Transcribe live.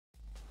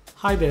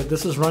Hi there,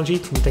 this is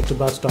Ranjit from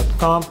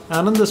Tech2Buzz.com,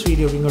 and in this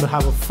video we're going to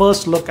have a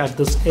first look at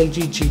this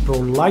LG G Pro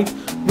Lite,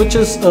 which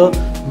is a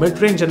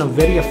mid-range and a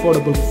very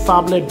affordable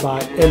phablet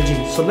by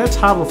LG. So let's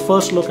have a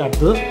first look at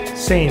the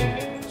same.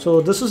 So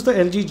this is the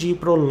LG G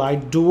Pro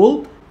Lite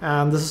Dual,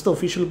 and this is the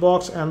official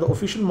box, and the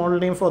official model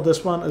name for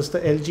this one is the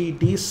LG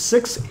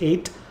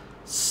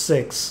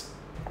D686.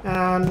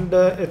 And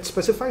it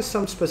specifies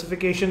some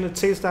specification. It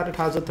says that it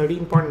has a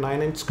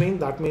 13.9 inch screen.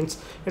 That means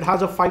it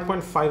has a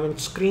 5.5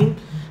 inch screen,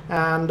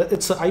 and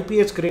it's an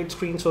IPS grade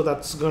screen, so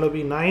that's going to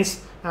be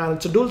nice. And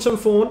it's a dual SIM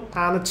phone,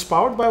 and it's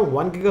powered by a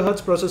 1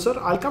 GHz processor.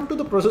 I'll come to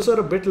the processor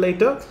a bit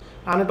later.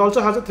 And it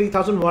also has a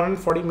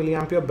 3140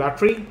 milliampere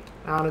battery,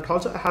 and it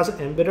also has an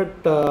embedded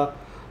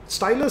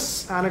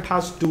stylus, and it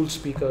has dual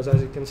speakers.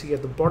 As you can see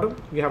at the bottom,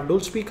 we have dual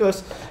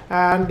speakers.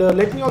 And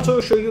let me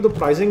also show you the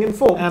pricing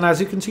info. And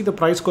as you can see, the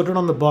price quoted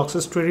on the box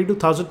is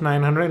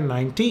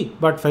 22,990,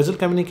 but Faisal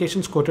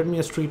Communications quoted me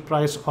a street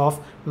price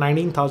of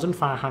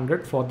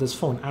 19,500 for this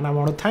phone, and I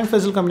want to thank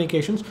Faisal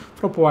Communications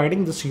for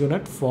providing this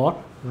unit for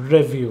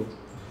review.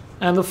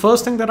 And the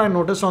first thing that I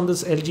noticed on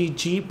this LG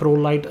G Pro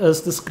Lite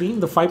is the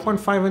screen. The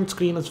 5.5 inch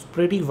screen is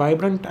pretty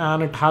vibrant,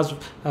 and it has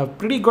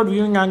pretty good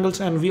viewing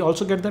angles, and we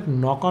also get that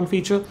knock-on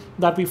feature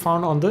that we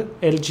found on the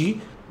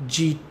LG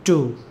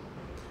G2.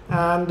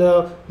 And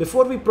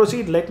before we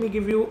proceed, let me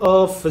give you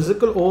a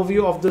physical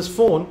overview of this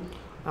phone.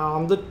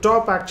 On the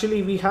top,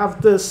 actually, we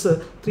have this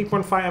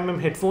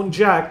 3.5mm headphone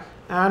jack,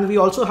 and we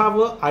also have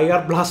a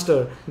IR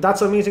blaster.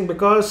 That's amazing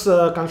because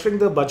considering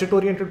the budget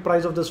oriented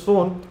price of this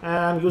phone,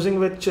 and using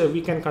which we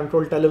can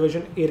control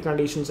television, air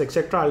conditions,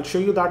 etc. I'll show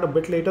you that a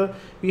bit later.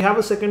 We have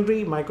a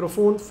secondary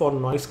microphone for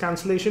noise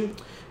cancellation.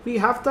 We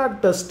have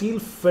that steel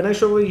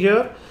finish over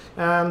here,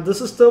 and this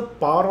is the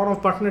power on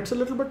off button. It's a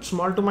little bit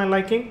small to my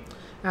liking,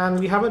 and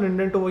we have an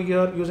indent over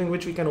here using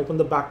which we can open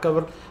the back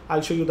cover.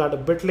 I'll show you that a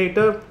bit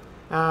later.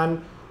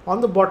 And on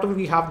the bottom,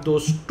 we have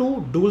those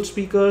two dual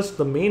speakers,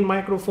 the main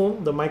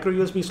microphone, the micro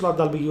USB slot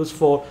that will be used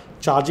for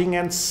charging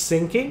and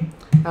syncing.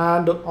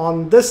 And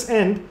on this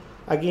end,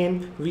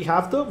 again, we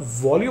have the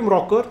volume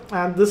rocker,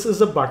 and this is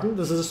a button.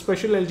 This is a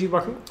special LG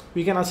button.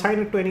 We can assign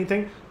it to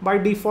anything. By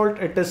default,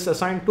 it is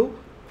assigned to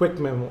quick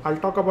memo. I'll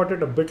talk about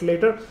it a bit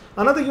later.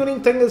 Another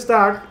unique thing is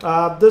that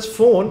this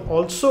phone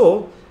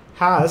also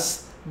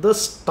has the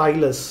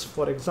stylus.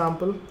 For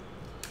example,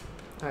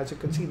 as you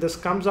can see, this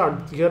comes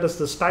out. Here is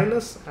the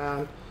stylus,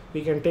 and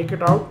we can take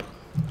it out,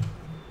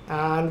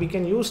 and we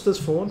can use this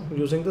phone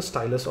using the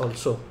stylus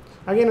also.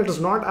 Again, it is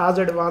not as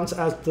advanced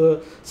as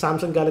the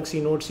Samsung Galaxy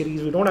Note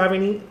series. We don't have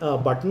any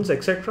buttons,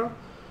 etc.,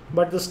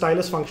 but the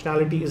stylus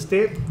functionality is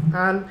there,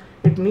 and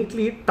it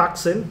neatly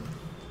tucks in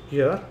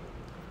here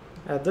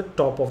at the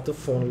top of the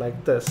phone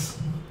like this.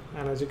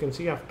 And as you can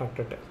see, I've tucked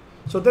it in.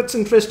 So that's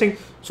interesting.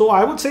 So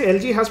I would say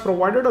LG has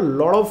provided a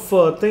lot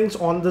of things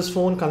on this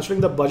phone. Considering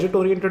the budget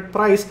oriented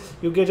price,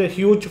 you get a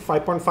huge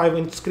 5.5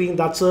 inch screen.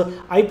 That's a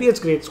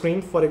IPS grade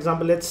screen. For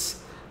example,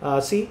 let's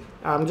see,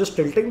 I'm just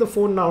tilting the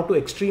phone now to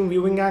extreme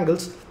viewing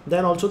angles.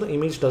 Then also the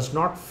image does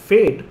not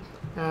fade.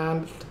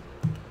 And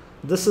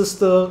this is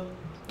the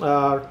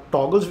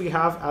toggles we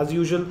have. As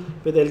usual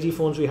with LG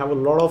phones, we have a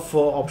lot of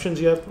options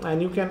here,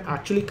 and you can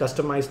actually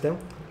customize them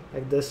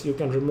like this. You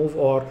can remove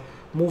or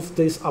move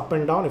this up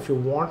and down if you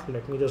want.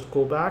 Let me just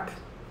go back.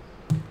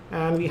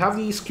 And we have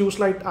these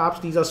QSlide apps.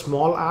 These are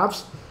small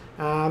apps,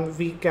 and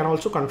we can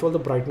also control the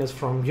brightness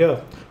from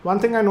here. One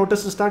thing I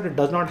noticed is that it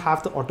does not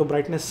have the auto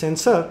brightness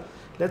sensor.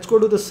 Let's go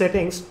to the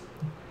settings,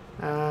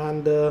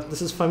 and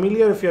this is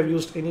familiar if you have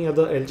used any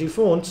other LG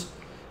phones.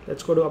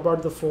 Let's go to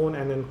about the phone,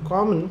 and in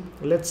common,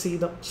 let's see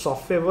the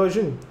software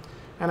version.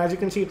 And as you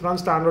can see, it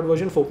runs standard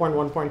version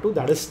 4.1.2,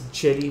 that is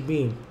Jelly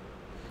Bean.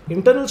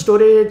 Internal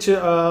storage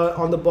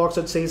on the box,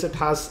 it says it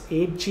has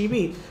 8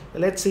 GB.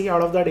 Let's see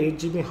out of that 8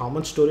 GB how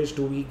much storage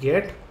do we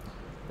get.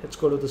 Let's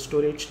go to the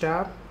storage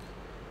tab,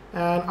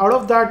 and out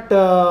of that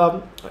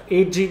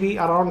 8 GB,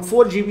 around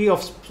 4 GB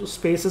of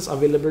space is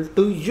available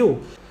to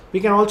you. We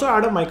can also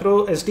add a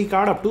micro SD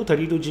card up to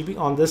 32 GB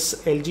on this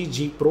LG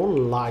G Pro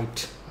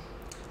Lite.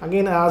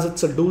 Again, as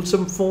it's a dual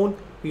SIM phone,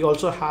 we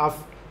also have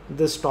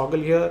this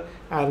toggle here,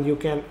 and you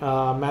can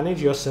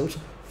manage your SIMs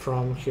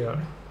from here.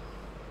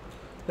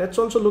 Let's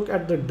also look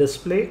at the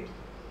display.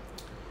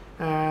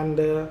 And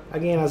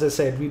again, as I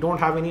said, we don't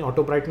have any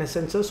auto brightness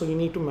sensor, so you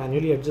need to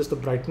manually adjust the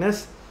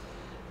brightness.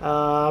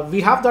 We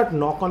have that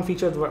knock-on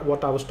feature,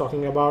 what I was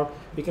talking about.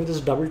 We can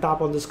just double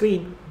tap on the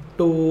screen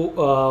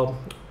to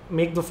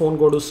make the phone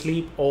go to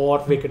sleep or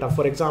wake it up.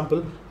 For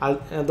example,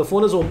 the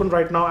phone is open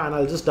right now, and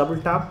I'll just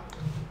double tap,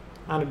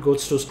 and it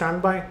goes to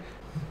standby.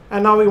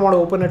 And now we want to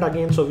open it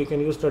again, so we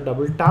can use the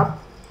double tap,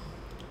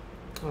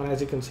 and as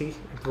you can see,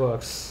 it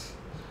works.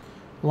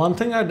 One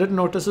thing I did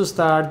notice is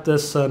that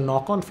this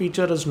knock-on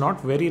feature is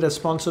not very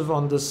responsive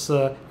on this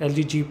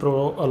LG G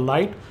Pro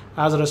Lite,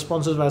 as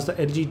responsive as the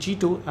LG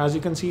G2. As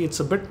you can see, it's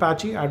a bit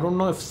patchy. I don't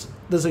know if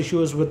this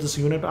issue is with this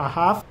unit I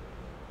have.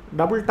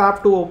 Double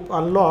tap to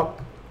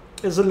unlock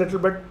is a little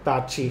bit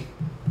patchy.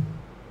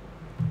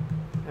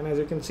 And as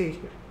you can see,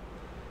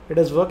 it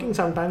is working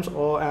sometimes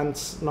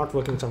and not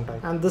working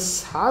sometimes. And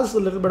this has a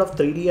little bit of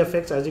 3D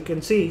effects, as you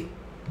can see,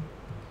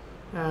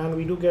 and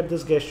we do get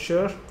this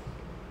gesture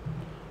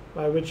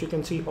by which you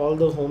can see all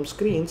the home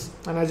screens.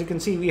 And as you can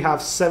see, we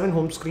have 7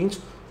 home screens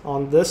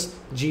on this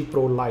G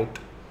Pro Lite.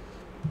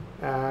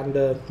 And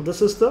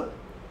this is the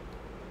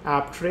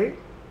app tray.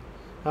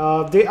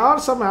 There are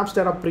some apps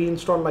that are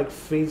pre-installed like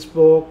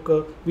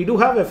Facebook. We do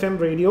have FM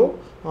radio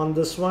on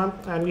this one,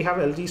 and we have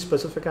LG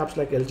specific apps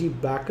like LG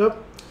Backup.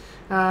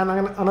 And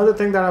another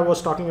thing that I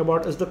was talking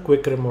about is the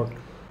quick remote.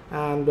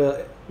 And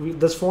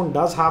this phone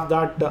does have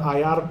that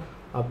IR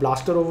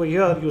blaster over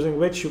here, using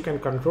which you can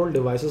control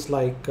devices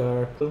like,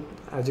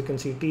 as you can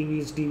see,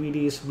 TVs,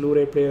 DVDs,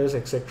 Blu-ray players,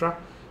 etc.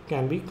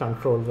 can be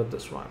controlled with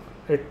this one.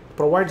 It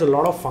provides a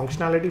lot of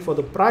functionality for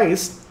the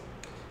price,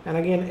 and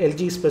again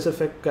LG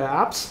specific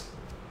apps.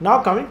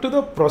 Now coming to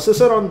the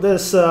processor on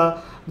this,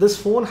 this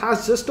phone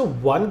has just a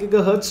 1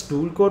 GHz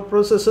dual core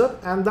processor,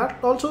 and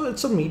that also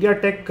it's a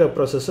MediaTek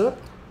processor,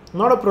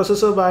 not a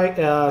processor by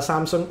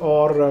Samsung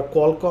or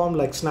Qualcomm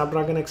like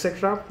Snapdragon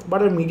etc.,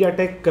 but a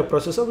MediaTek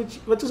processor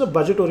which is a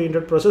budget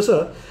oriented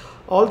processor.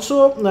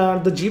 Also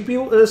the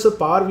GPU is a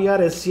PowerVR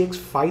SGX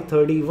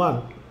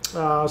 531.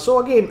 So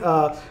again,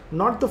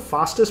 not the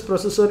fastest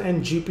processor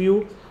and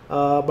GPU,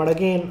 but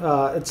again,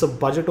 it's a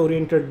budget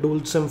oriented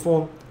dual SIM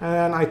phone,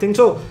 and I think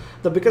so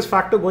the biggest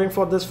factor going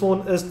for this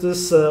phone is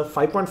this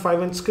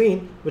 5.5 inch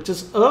screen, which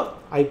is a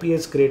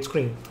IPS grade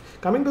screen.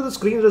 Coming to the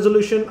screen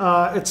resolution,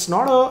 it's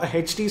not a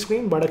HD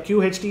screen but a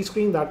QHD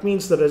screen. That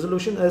means the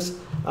resolution is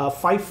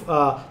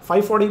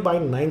 540 by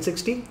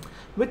 960,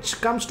 which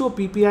comes to a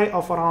PPI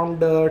of around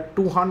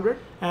 200.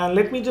 And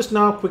let me just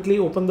now quickly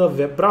open the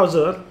web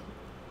browser,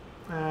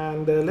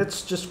 and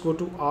let's just go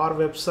to our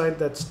website,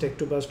 that's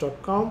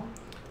tech2buzz.com.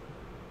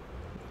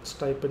 Let's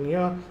type in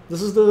here.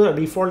 This is the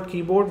default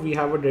keyboard. We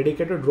have a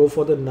dedicated row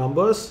for the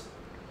numbers,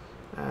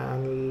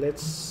 and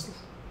let's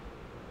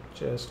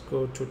just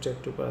go to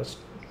Tech2Buzz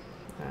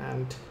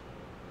and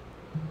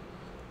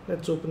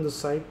let's open the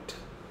site.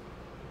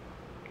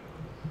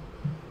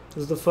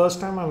 This is the first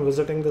time I'm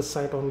visiting this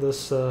site on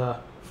this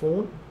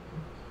phone,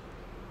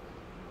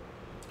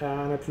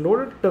 and it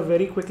loaded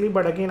very quickly,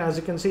 but again, as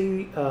you can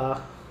see,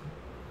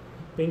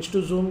 pinch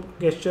to zoom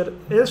gesture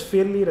is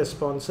fairly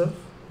responsive.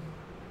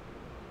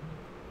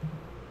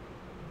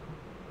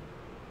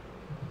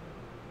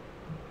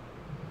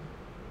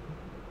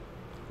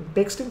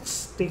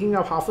 Texting's taking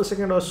up half a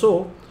second or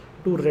so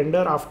to render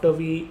after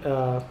we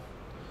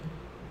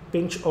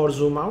pinch or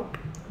zoom out,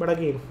 but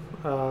again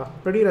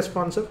pretty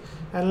responsive.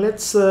 And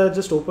let's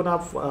just open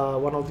up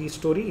one of these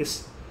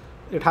stories.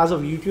 It has a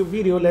YouTube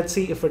video. Let's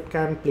see if it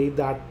can play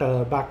that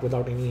back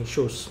without any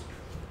issues.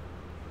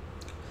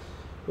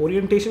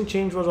 Orientation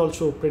change was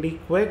also pretty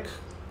quick,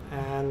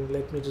 and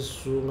let me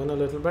just zoom in a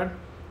little bit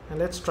and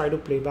let's try to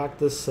play back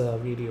this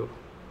video.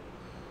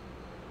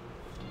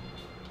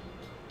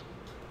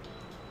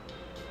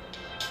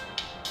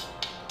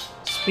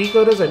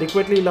 Speaker is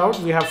adequately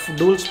loud. We have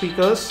dual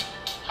speakers.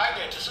 Hi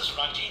there, this is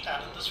Ranjit,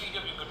 and in this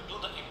video we're going to do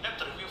the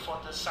in-depth review for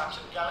the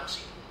Samsung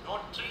Galaxy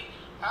Note 3,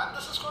 and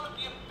this is going to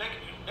be a big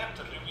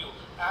in-depth review.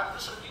 And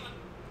this review,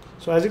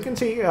 so as you can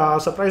see,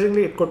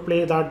 surprisingly it could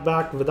play that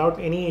back without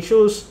any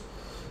issues.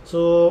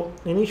 So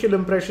initial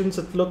impressions,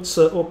 it looks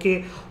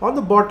okay. On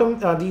the bottom,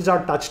 these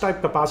are touch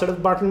type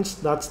capacitive buttons.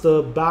 That's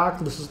the back.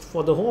 This is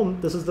for the home.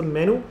 This is the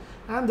menu,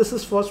 and this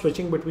is for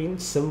switching between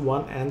SIM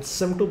 1 and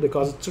SIM 2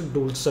 because it's a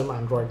dual SIM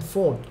Android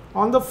phone.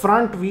 On the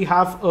front, we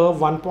have a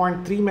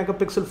 1.3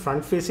 megapixel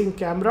front facing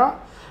camera.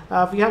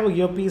 We have a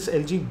earpiece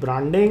LG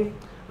branding.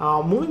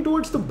 Moving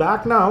towards the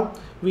back now,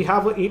 we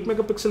have a 8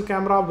 megapixel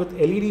camera with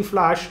LED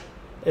flash.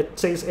 It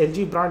says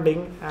LG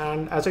branding,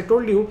 and as I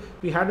told you,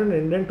 we had an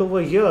indent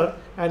over here,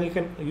 and you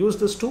can use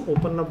this to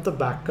open up the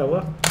back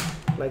cover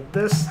like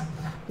this.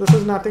 This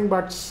is nothing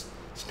but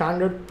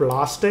standard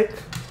plastic.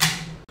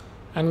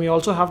 And we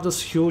also have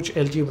this huge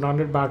LG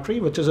branded battery,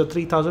 which is a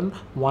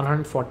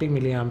 3140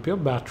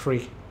 milliampere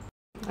battery.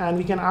 And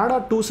we can add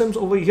our 2 SIMs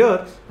over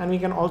here, and we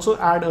can also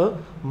add a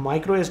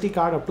micro SD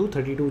card up to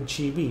 32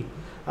 GB.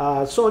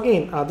 So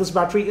again, this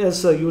battery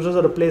is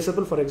user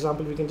replaceable. For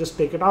example, we can just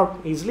take it out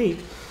easily.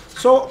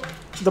 So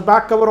the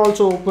back cover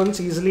also opens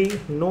easily,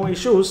 no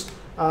issues.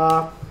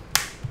 And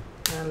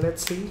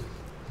let's see.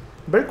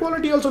 Build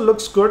quality also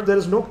looks good. There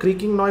is no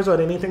creaking noise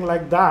or anything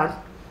like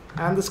that.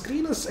 And the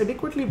screen is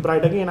adequately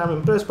bright. Again, I'm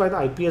impressed by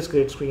the IPS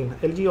grade screen.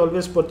 LG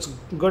always puts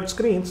good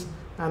screens,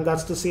 and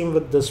that's the same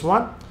with this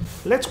one.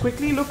 Let's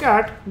quickly look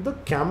at the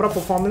camera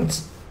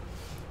performance.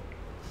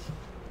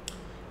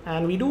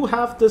 And we do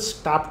have this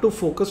tap to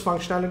focus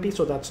functionality,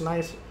 so that's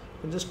nice.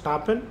 You just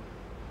tap in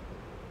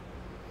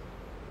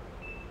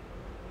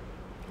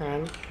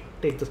and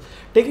take this.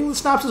 Taking the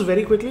snaps is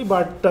very quickly,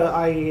 but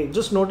I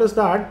just noticed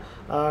that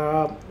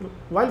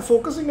while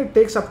focusing it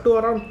takes up to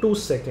around 2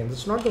 seconds.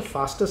 It's not the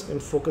fastest in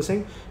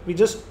focusing. We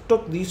just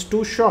took these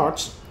 2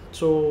 shots,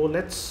 so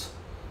let's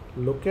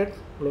look at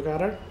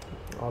it.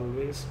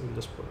 Always we'll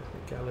just put it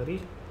in the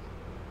gallery.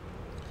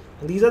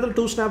 And these are the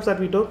 2 snaps that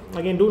we took.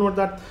 Again, do note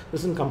that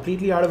this is in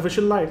completely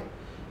artificial light,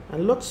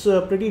 and looks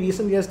pretty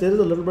decent. Yes, there is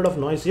a little bit of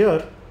noise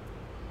here.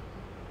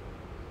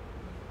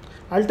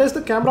 I'll test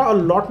the camera a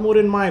lot more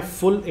in my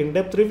full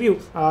in-depth review.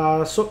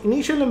 So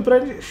initial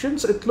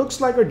impressions, it looks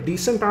like a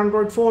decent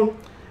Android phone,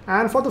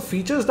 and for the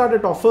features that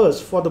it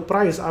offers for the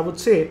price, I would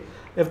say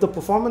if the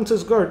performance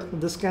is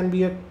good, this can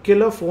be a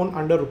killer phone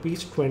under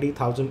rupees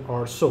 20,000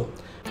 or so.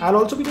 I'll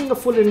also be doing a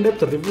full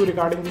in-depth review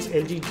regarding this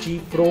LG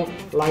G Pro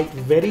Lite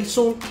very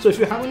soon. So if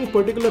you have any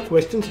particular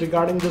questions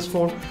regarding this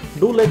phone,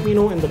 do let me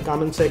know in the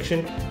comment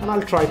section and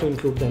I'll try to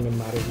include them in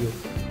my review.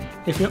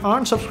 If you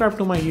aren't subscribed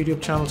to my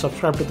YouTube channel,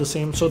 subscribe to the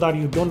same so that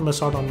you don't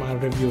miss out on my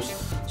reviews.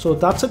 So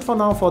that's it for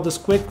now for this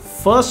quick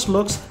first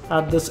looks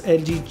at this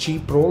LG G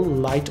Pro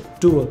Lite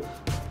Dual.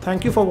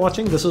 Thank you for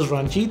watching. This is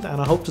Ranjit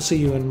and I hope to see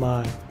you in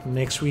my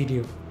next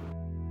video.